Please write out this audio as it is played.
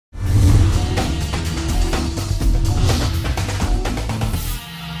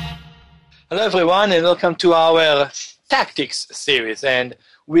Hello everyone and welcome to our tactics series, and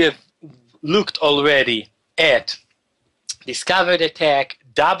we have looked already at discovered attack,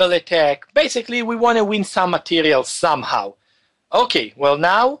 double attack. Basically we want to win some material somehow. Okay, well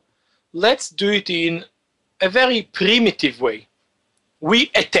now let's do it in a very primitive way.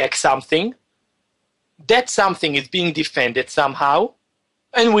 We attack something, that something is being defended somehow,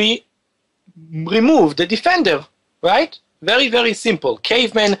 and we remove the defender, right? Very, very simple.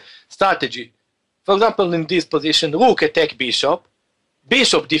 Caveman strategy. For example, in this position, rook attack bishop,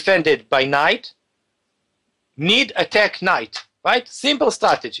 bishop defended by knight, need attack knight, right? Simple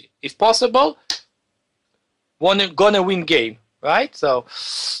strategy. If possible, gonna win game, right? So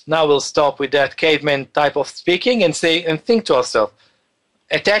now we'll stop with that caveman type of speaking and say and think to ourselves,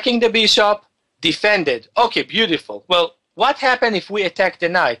 attacking the bishop, defended. Okay, beautiful. Well, what happened if we attack the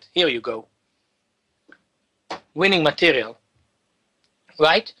knight? Here you go. Winning material,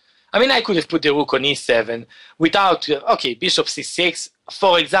 right? I mean, I could have put the rook on e7 without, okay, bishop c6,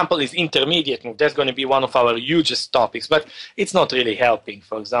 for example, is intermediate move. That's going to be one of our hugest topics, but it's not really helping.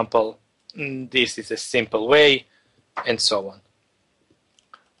 For example, this is a simple way, and so on.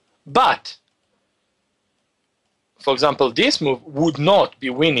 But, for example, this move would not be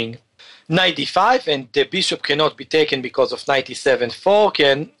winning. Knight d5, and the bishop cannot be taken because of knight e7 fork,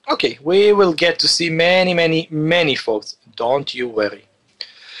 and okay, we will get to see many forks. Don't you worry.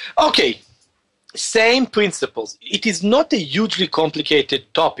 Okay, same principles. It is not a hugely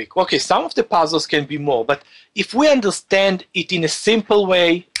complicated topic. Okay, some of the puzzles can be more, but if we understand it in a simple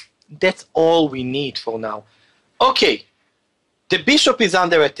way, that's all we need for now. Okay, the bishop is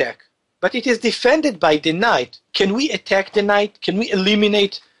under attack, but it is defended by the knight. Can we attack the knight? Can we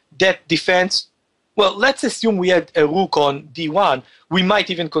eliminate that defense? Well, let's assume we had a rook on d1. We might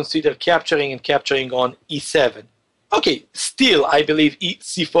even consider capturing on e7. Okay, still, I believe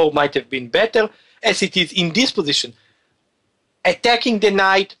c4 might have been better, as it is in this position. Attacking the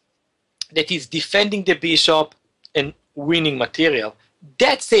knight, that is defending the bishop and winning material.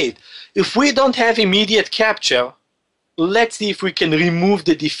 That's it. If we don't have immediate capture, let's see if we can remove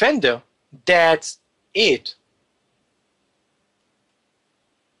the defender. That's it.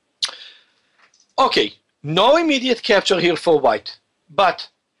 Okay, no immediate capture here for white, but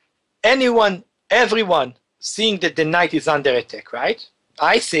everyone seeing that the knight is under attack, right?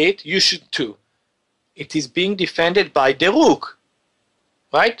 I say it, you should too. It is being defended by the rook,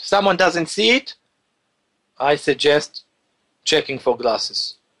 right? Someone doesn't see it? I suggest checking for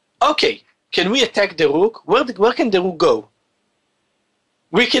glasses. Okay, can we attack the rook? Where can the rook go?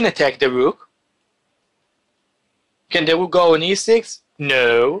 We can attack the rook. Can the rook go on e6?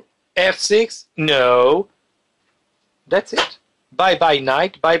 No. f6? No. That's it. Bye-bye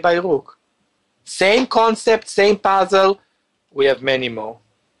knight, bye-bye rook. Same concept, same puzzle. We have many more.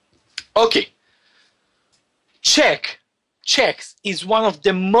 Okay. Checks is one of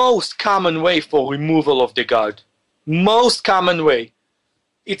the most common way for removal of the guard. Most common way.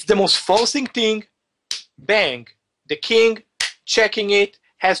 It's the most forcing thing. Bang. The king, checking it,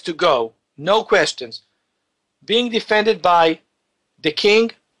 has to go. No questions. Being defended by the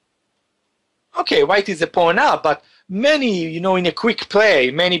king. Okay, white is a pawn up, but many, in a quick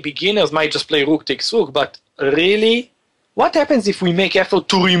play, many beginners might just play rook takes rook, but really? What happens if we make effort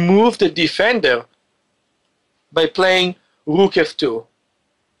to remove the defender by playing rook f2?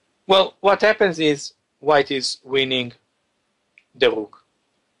 Well, what happens is white is winning the rook.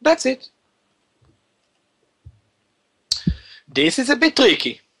 That's it. This is a bit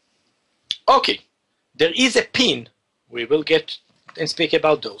tricky. Okay, there is a pin. We will get and speak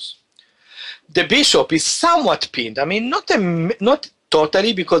about those. The bishop is somewhat pinned. I mean, not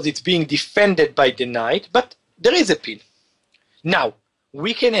totally, because it's being defended by the knight, but there is a pin. Now,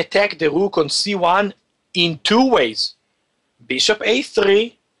 we can attack the rook on c1 in two ways. Bishop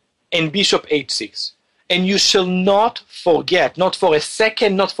a3 and bishop h6. And you shall not forget, not for a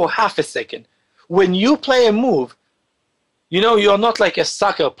second, not for half a second, when you play a move, you're not like a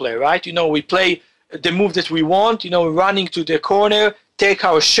soccer player, right? We play the move that we want, running to the corner, take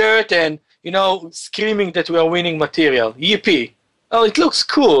our shirt and screaming that we are winning material. Yippee. Oh, it looks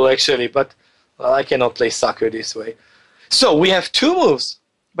cool, actually, but well, I cannot play soccer this way. So we have two moves,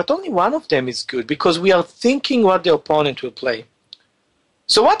 but only one of them is good, because we are thinking what the opponent will play.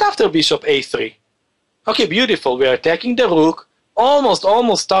 So what after bishop a3? Okay, beautiful. We are attacking the rook, almost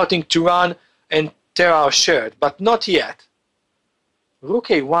starting to run and tear our shirt, but not yet. Rook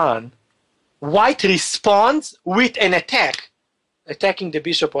a1. White responds with an attack, attacking the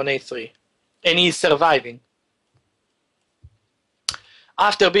bishop on a3. And he is surviving.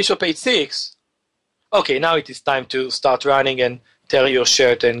 After bishop h6, okay, now it is time to start running and tear your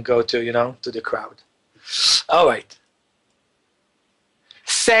shirt and go to, to the crowd. All right.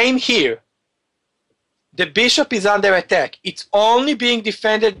 Same here. The bishop is under attack. It's only being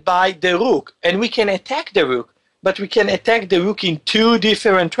defended by the rook, and we can attack the rook, but we can attack the rook in two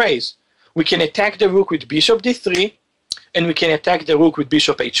different ways. We can attack the rook with bishop d3, and we can attack the rook with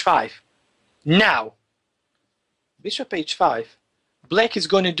bishop h5. Now, bishop h5, black is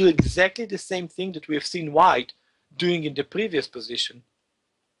going to do exactly the same thing that we have seen white doing in the previous position.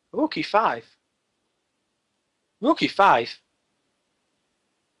 Rook e5. Rook e5.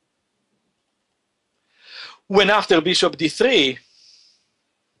 When after bishop d3,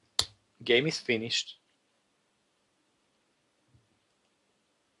 game is finished.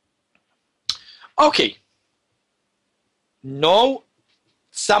 Okay. No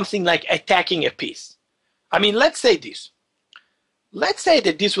something like attacking a piece. I mean, let's say this. Let's say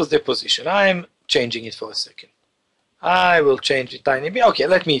that this was the position. I'm changing it for a second. I will change it tiny bit. Okay,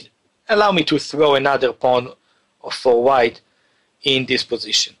 allow me to throw another pawn for white in this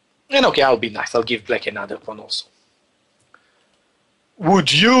position. And okay, I'll be nice. I'll give black another pawn also.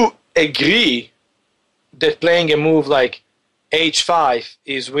 Would you agree that playing a move like h5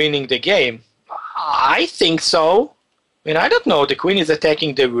 is winning the game? I think so. I mean, I don't know. The queen is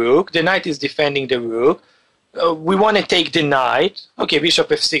attacking the rook. The knight is defending the rook. We want to take the knight. Okay, bishop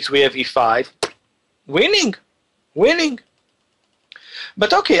f6, we have e5. Winning. Winning.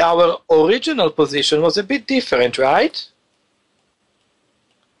 But okay, our original position was a bit different, right?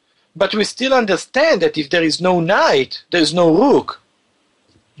 But we still understand that if there is no knight, there is no rook.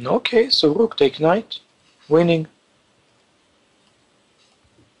 Okay, so rook take knight. Winning.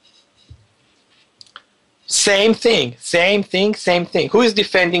 Same thing, same thing, same thing. Who is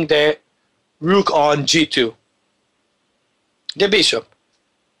defending the rook on g2? The bishop.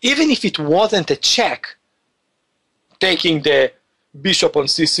 Even if it wasn't a check, taking the bishop on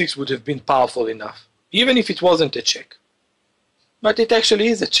c6 would have been powerful enough. Even if it wasn't a check. But it actually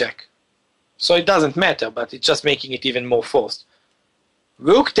is a check. So it doesn't matter, but it's just making it even more forced.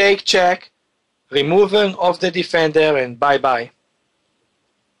 Rook take check, removal of the defender, and bye-bye.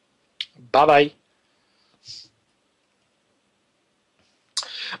 Bye-bye.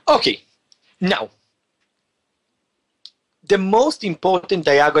 Okay, now, the most important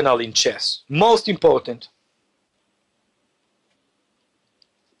diagonal in chess, most important.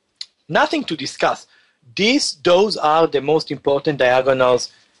 Nothing to discuss. Those are the most important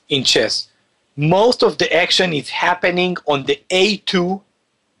diagonals in chess. Most of the action is happening on the A2,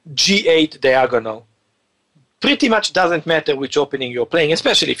 G8 diagonal. Pretty much doesn't matter which opening you're playing,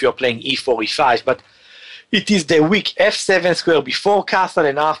 especially if you're playing E4, E5, but it is the weak F7 square before castle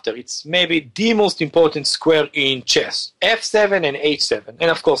and after. It's maybe the most important square in chess. F7 and H7,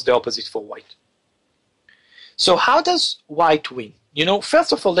 and of course the opposite for white. So how does white win?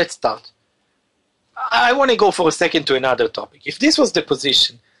 First of all, let's start. I want to go for a second to another topic. If this was the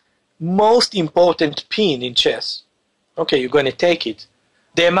position, most important pin in chess, okay, you're going to take it.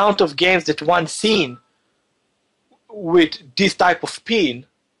 The amount of games that one seen with this type of pin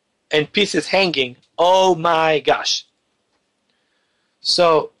and pieces hanging, oh my gosh.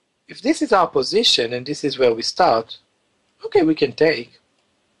 So if this is our position and this is where we start, okay, we can take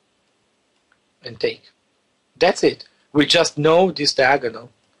and take. That's it. We just know this diagonal.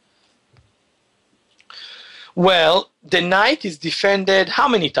 Well, the knight is defended how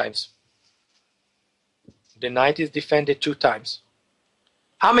many times? The knight is defended 2 times.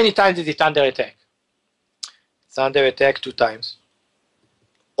 How many times is it under attack? It's under attack 2 times.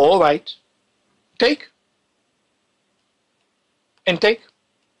 All right. Take. And take.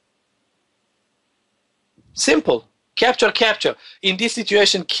 Simple. Capture, capture. In this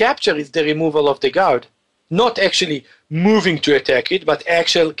situation, capture is the removal of the guard. Not actually moving to attack it, but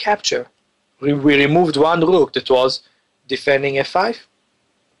actual capture. We removed one rook that was defending f5.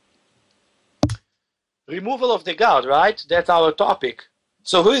 Removal of the guard, right? That's our topic.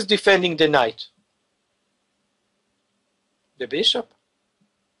 So who is defending the knight? The bishop.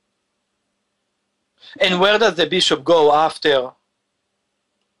 And where does the bishop go after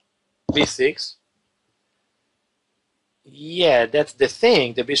b6? Yeah, that's the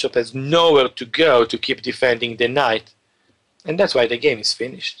thing. The bishop has nowhere to go to keep defending the knight. And that's why the game is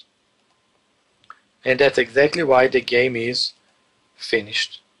finished. And that's exactly why the game is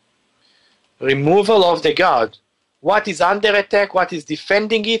finished. Removal of the guard. What is under attack? What is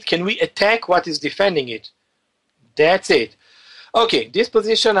defending it? Can we attack what is defending it? That's it. Okay, this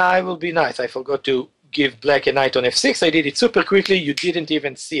position I will be nice. I forgot to give black a knight on f6. I did it super quickly. You didn't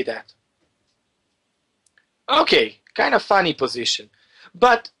even see that. Okay, kind of funny position.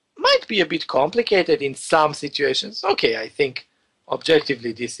 But might be a bit complicated in some situations. Okay, I think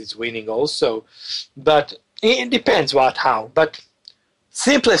Objectively, this is winning also, but it depends what, how. But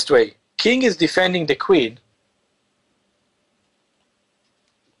simplest way, king is defending the queen.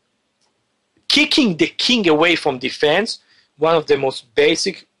 Kicking the king away from defense, one of the most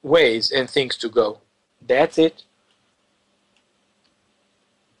basic ways and things to go. That's it.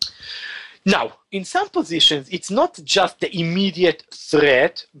 Now, in some positions, it's not just the immediate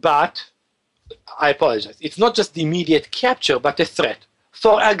threat, but, I apologize, it's not just the immediate capture, but a threat.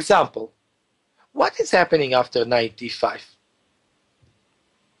 For example, what is happening after knight d5?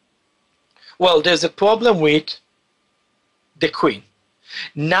 Well, there's a problem with the queen.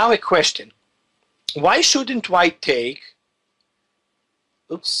 Now a question. Why shouldn't white take,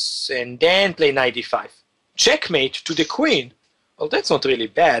 and then play knight d5? Checkmate to the queen. Well, that's not really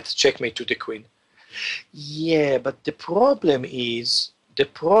bad, checkmate to the queen. Yeah, but the problem is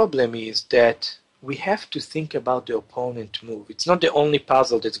that we have to think about the opponent move. It's not the only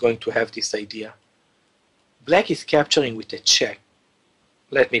puzzle that's going to have this idea. Black is capturing with a check.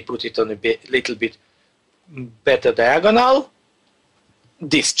 Let me put it on a little bit better diagonal.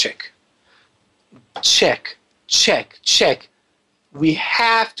 This check. Check, check, check. We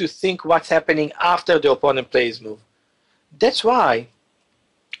have to think what's happening after the opponent plays move. That's why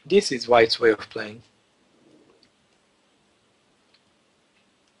this is white's way of playing.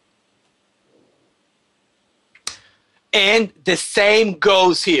 And the same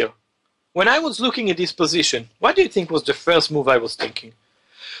goes here. When I was looking at this position, what do you think was the first move I was thinking?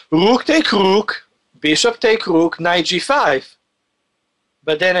 Rook take rook, bishop take rook, knight g5.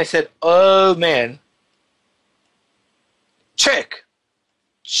 But then I said, oh man, check,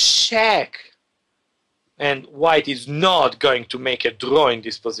 check. And white is not going to make a draw in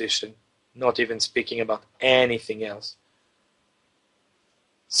this position, not even speaking about anything else.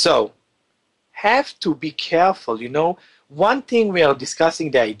 So, have to be careful, you know. One thing we are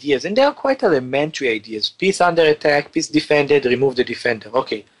discussing the ideas, and they are quite elementary ideas. Piece under attack, piece defended, remove the defender.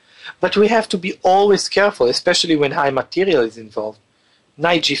 Okay. But we have to be always careful, especially when high material is involved.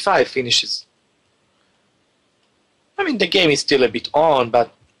 Knight g5 finishes. I mean, the game is still a bit on,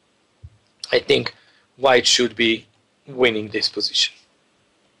 but I think white should be winning this position.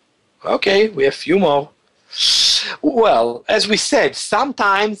 Okay, we have a few more. Well, as we said,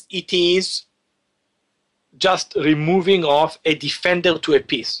 sometimes it is just removing off a defender to a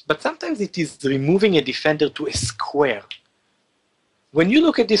piece, but sometimes it is removing a defender to a square. When you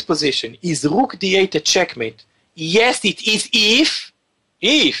look at this position, is rook d8 a checkmate? Yes, it is if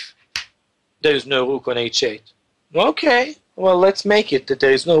there is no rook on h8. Okay, well, let's make it that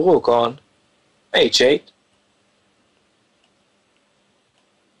there is no rook on h8.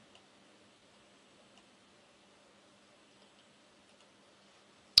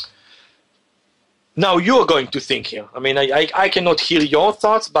 Now you're going to think here. I mean, I cannot hear your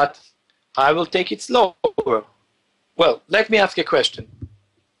thoughts, but I will take it slower. Well, let me ask a question.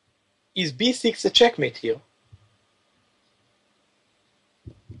 Is b6 a checkmate here?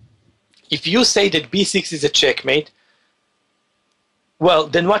 If you say that b6 is a checkmate, well,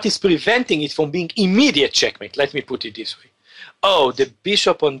 then what is preventing it from being immediate checkmate? Let me put it this way. Oh, the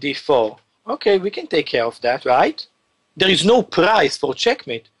bishop on d4. Okay, we can take care of that, right? There is no price for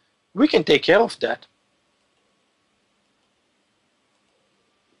checkmate. We can take care of that.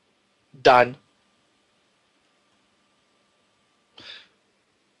 Done.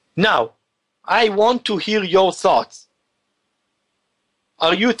 Now, I want to hear your thoughts.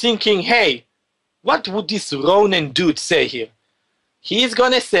 Are you thinking, hey, what would this Ronen dude say here? He's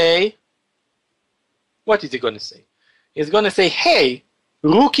going to say, what is he going to say? He's going to say, hey,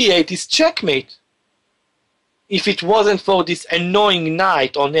 rook e8 is checkmate. If it wasn't for this annoying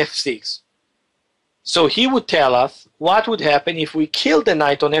knight on f6. So he would tell us what would happen if we kill the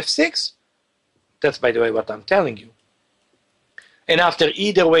knight on f6. That's, by the way, what I'm telling you. And after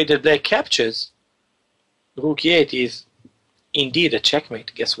either way that black captures, rook e8 is indeed a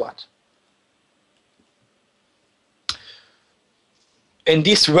checkmate. Guess what? And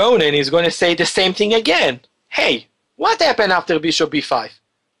this Ronen is going to say the same thing again. Hey, what happened after bishop b5?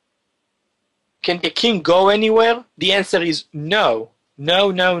 Can the king go anywhere? The answer is no.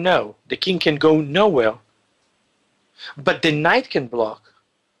 No, no, no. The king can go nowhere. But the knight can block.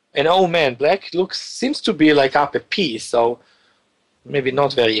 And oh man, black seems to be like up a piece, so maybe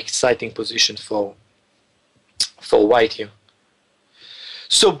not very exciting position for white here.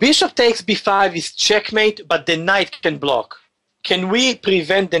 So bishop takes b5 is checkmate, but the knight can block. Can we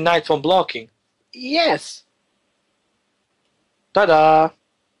prevent the knight from blocking? Yes. Ta-da!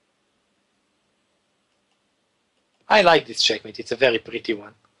 I like this checkmate. It's a very pretty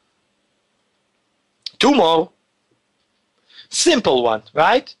one. Two more. Simple one,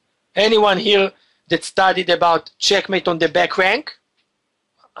 right? Anyone here that studied about checkmate on the back rank?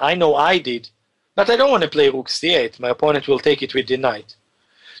 I know I did. But I don't want to play rook c8. My opponent will take it with the knight.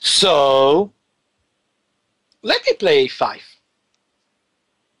 So, let me play a5.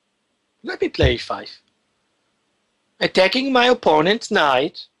 Let me play a5. Attacking my opponent's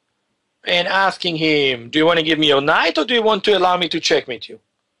knight and asking him, do you want to give me your knight or do you want to allow me to checkmate you?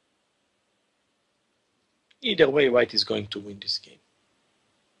 Either way, white is going to win this game.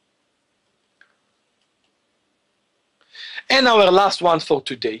 And our last one for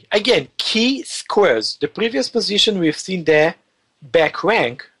today. Again, key squares. The previous position we've seen there, back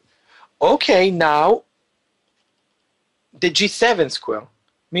rank. Okay, now the G7 square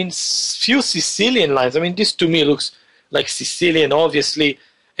means few Sicilian lines. I mean, this to me looks like Sicilian, obviously,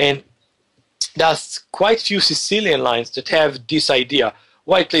 and there's quite few Sicilian lines that have this idea.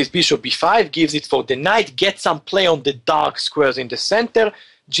 White plays bishop b5, gives it for the knight, gets some play on the dark squares in the center,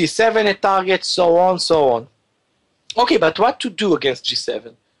 G7 a target, so on, so on. Okay, but what to do against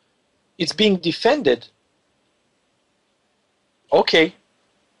G7? It's being defended. Okay.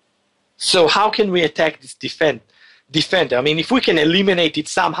 So how can we attack this defender? I mean, if we can eliminate it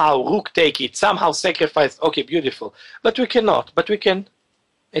somehow, rook take it, somehow sacrifice, okay, beautiful. But we cannot. But we can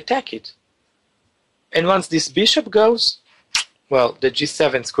attack it. And once this bishop goes, well, the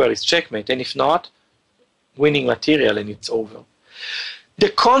G7 square is checkmate. And if not, winning material and it's over. The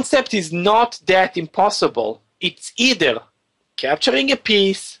concept is not that impossible. It's either capturing a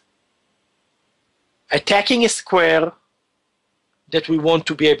piece, attacking a square that we want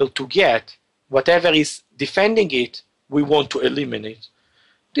to be able to get, whatever is defending it, we want to eliminate.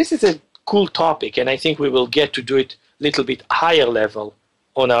 This is a cool topic, and I think we will get to do it a little bit higher level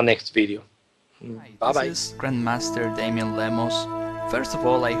on our next video. Hi, Bye-bye. This is Grandmaster Damian Lemos. First of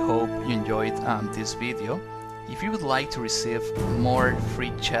all, I hope you enjoyed this video. If you would like to receive more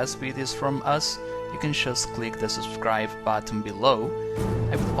free chess videos from us, you can just click the subscribe button below.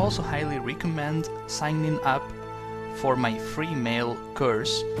 I would also highly recommend signing up for my free mail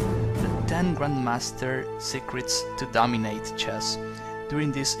course, the 10 Grandmaster Secrets to Dominate Chess.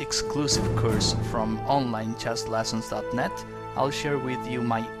 During this exclusive course from onlinechesslessons.net, I'll share with you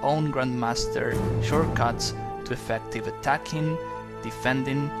my own Grandmaster shortcuts to effective attacking,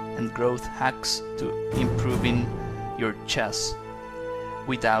 defending, and growth hacks to improving your chess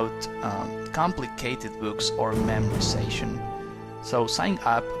without complicated books or memorization. So sign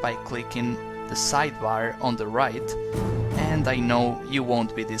up by clicking the sidebar on the right, and I know you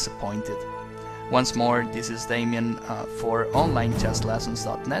won't be disappointed. Once more, this is Damian for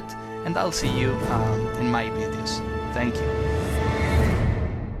onlinechesslessons.net, and I'll see you in my videos. Thank you.